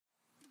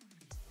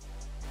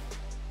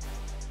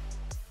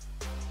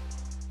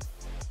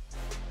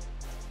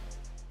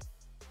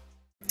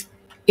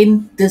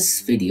In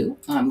this video,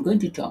 I'm going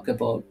to talk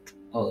about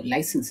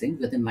licensing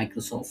within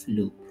Microsoft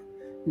Loop.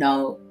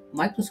 Now,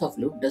 Microsoft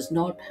Loop does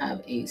not have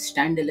a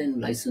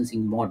standalone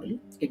licensing model.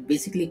 It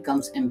basically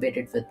comes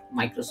embedded with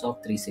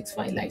Microsoft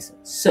 365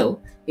 license.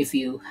 So, if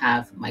you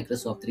have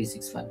Microsoft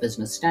 365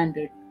 Business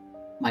Standard,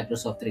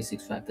 Microsoft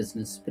 365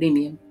 Business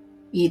Premium,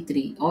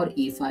 E3 or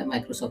E5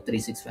 Microsoft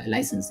 365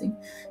 licensing,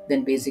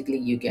 then basically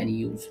you can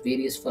use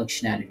various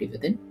functionality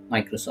within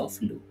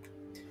Microsoft Loop.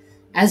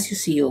 As you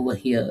see over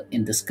here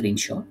in the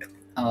screenshot,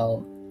 uh,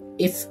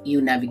 if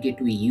you navigate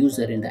to a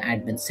user in the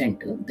admin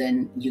center,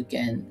 then you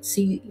can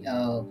see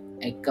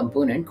a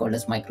component called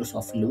as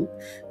Microsoft Loop,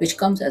 which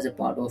comes as a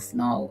part of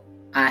now.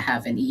 I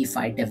have an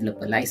E5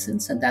 developer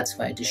license, and that's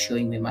why it is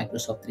showing me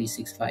Microsoft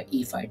 365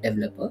 E5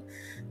 developer.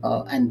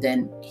 And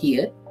then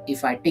here,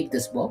 if I tick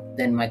this box,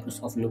 then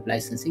Microsoft Loop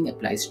licensing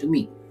applies to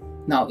me.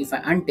 Now, if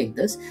I untick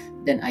this,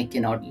 then I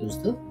cannot use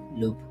the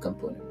Loop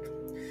component.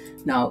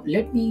 Now,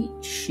 let me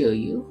show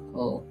you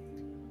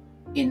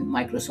in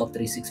Microsoft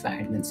 365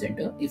 Admin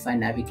Center. If I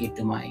navigate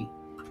to my,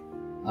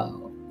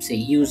 say,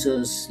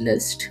 users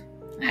list,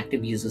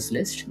 active users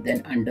list,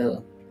 then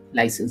under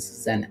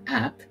licenses and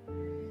app,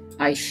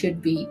 I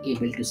should be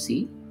able to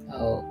see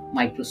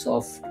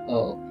Microsoft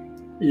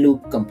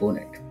Loop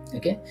component.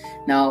 Okay.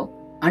 Now,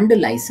 under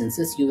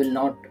licenses, you will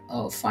not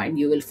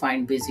you will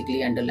find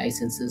basically under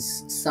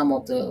licenses some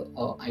of the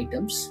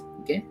items.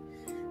 Okay.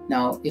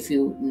 Now, if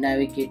you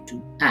navigate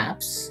to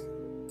apps,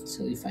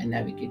 so if I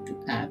navigate to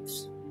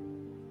apps,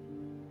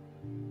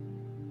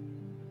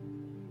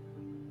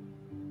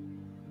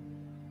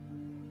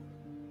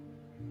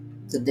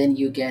 so then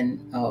you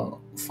can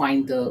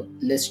find the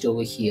list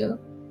over here.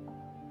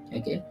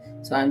 Okay,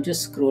 so I'm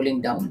just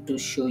scrolling down to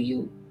show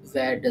you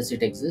where does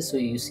it exist. So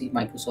you see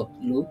Microsoft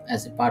Loop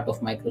as a part of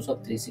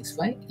Microsoft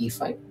 365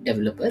 E5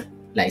 developer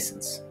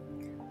license.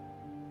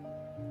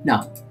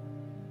 Now,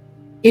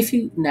 if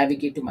you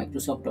navigate to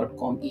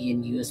Microsoft.com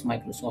ENUS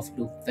Microsoft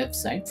Loop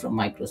website from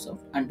Microsoft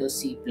under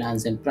See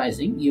Plans and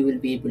Pricing, you will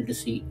be able to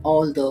see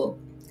all the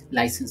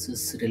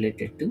licenses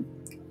related to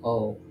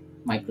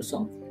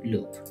Microsoft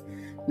Loop.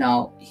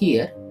 Now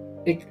here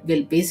it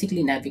will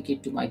basically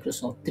navigate to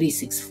Microsoft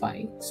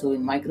 365. So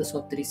in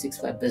Microsoft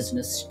 365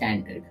 Business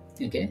Standard,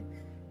 okay.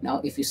 Now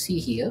if you see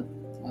here,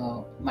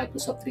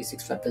 Microsoft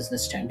 365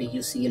 Business Standard,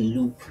 you see a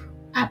Loop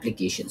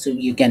application. So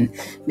you can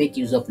make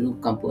use of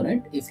Loop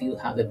component if you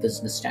have a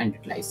Business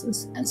Standard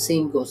license, and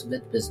same goes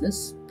with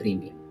Business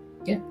Premium.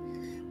 Okay,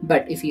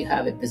 but if you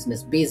have a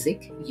Business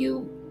Basic,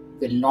 you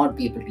will not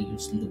be able to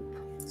use Loop.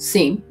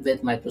 Same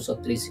with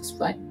Microsoft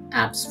 365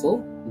 apps for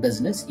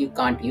business, you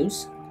can't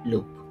use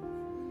Loop.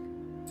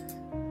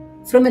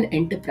 From an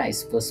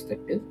enterprise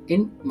perspective,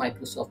 in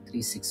Microsoft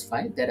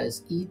 365, there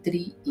is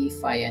E3,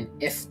 E5, and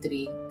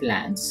F3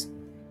 plans.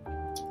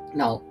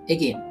 Now,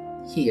 again,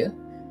 here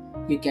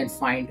you can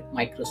find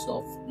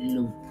Microsoft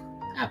Loop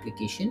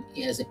application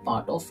as a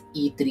part of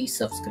E3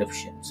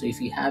 subscription. So if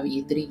you have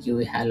E3, you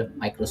will have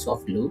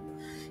Microsoft Loop.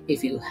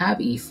 If you have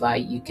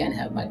E5, you can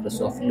have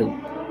Microsoft Loop.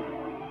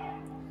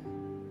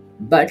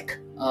 But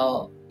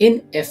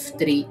in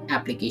F3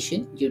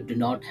 application, you do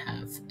not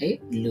have a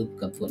Loop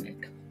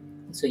component.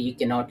 So you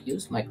cannot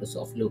use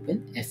Microsoft Loop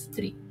in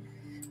F3.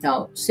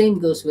 Now, same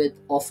goes with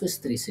Office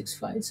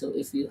 365. So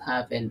if you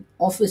have an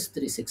Office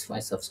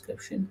 365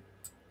 subscription,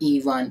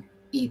 E1,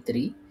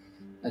 E3,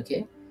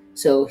 okay.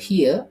 So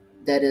here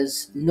there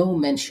is no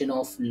mention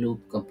of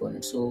Loop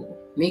component. So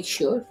make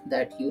sure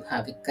that you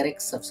have a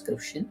correct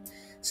subscription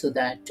so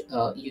that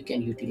you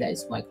can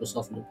utilize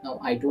Microsoft Loop.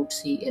 Now, I don't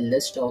see a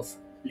list of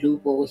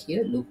Loop over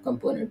here, Loop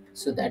component.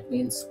 So that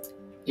means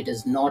it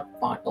is not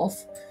part of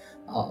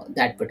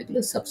that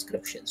particular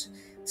subscriptions.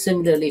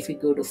 Similarly, if you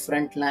go to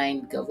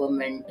frontline,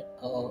 government,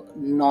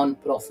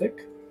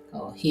 non-profit,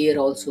 here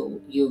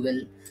also you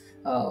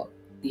will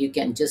you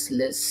can just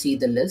see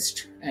the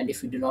list, and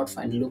if you do not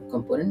find Loop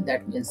component,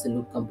 that means the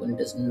Loop component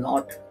is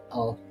not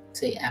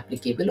say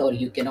applicable, or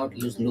you cannot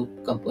use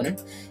Loop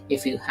component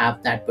if you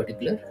have that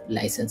particular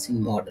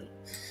licensing model.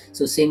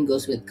 So same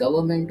goes with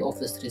government,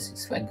 Office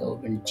 365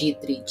 government,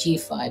 G3,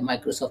 G5,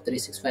 Microsoft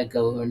 365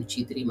 government,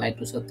 G3,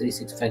 Microsoft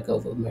 365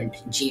 government,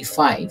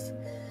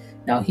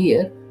 G5. Now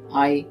here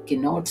I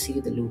cannot see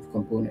the Loop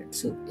component.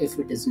 So if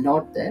it is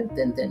not there,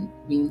 then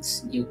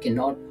means you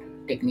cannot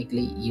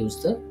technically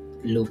use the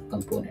Loop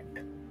component.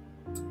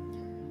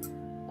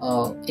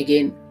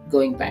 Again,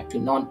 going back to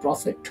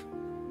non-profit.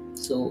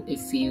 So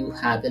if you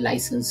have a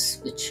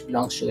license which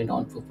belongs to a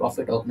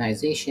non-for-profit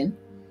organization,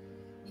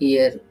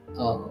 here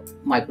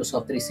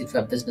Microsoft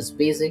 365 Business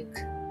Basic,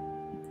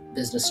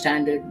 Business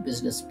Standard,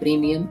 Business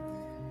Premium,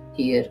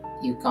 here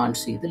you can't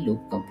see the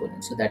Loop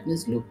component. So that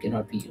means Loop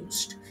cannot be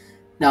used.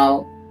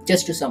 Now,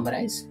 just to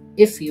summarize,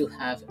 if you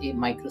have a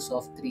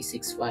Microsoft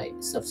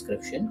 365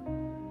 subscription,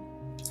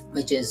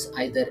 which is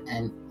either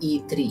an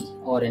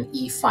E3 or an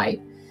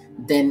E5,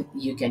 then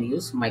you can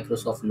use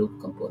Microsoft Loop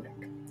component.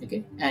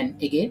 Okay,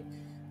 and again,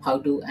 how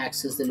to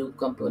access the Loop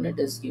component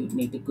is you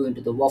need to go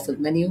into the waffle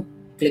menu,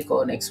 click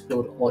on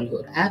explore all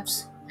your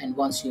apps, and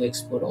once you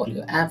export all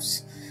your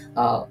apps,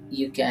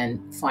 you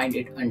can find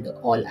it under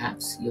all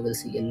apps. You will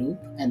see a loop,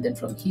 and then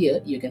from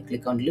here you can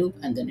click on loop,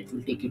 and then it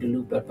will take you to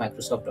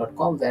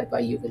loop.microsoft.com, whereby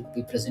you will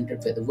be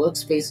presented with the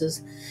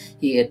workspaces.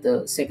 Here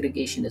the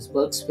segregation is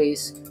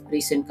workspace,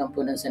 recent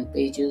components and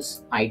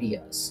pages,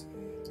 ideas,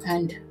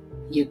 and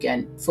you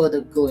can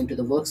further go into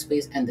the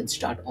workspace and then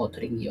start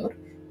authoring your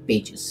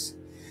pages.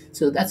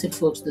 So that's it,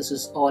 folks. This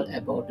is all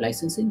about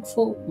licensing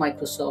for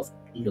Microsoft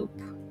Loop.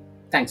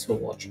 Thanks for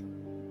watching.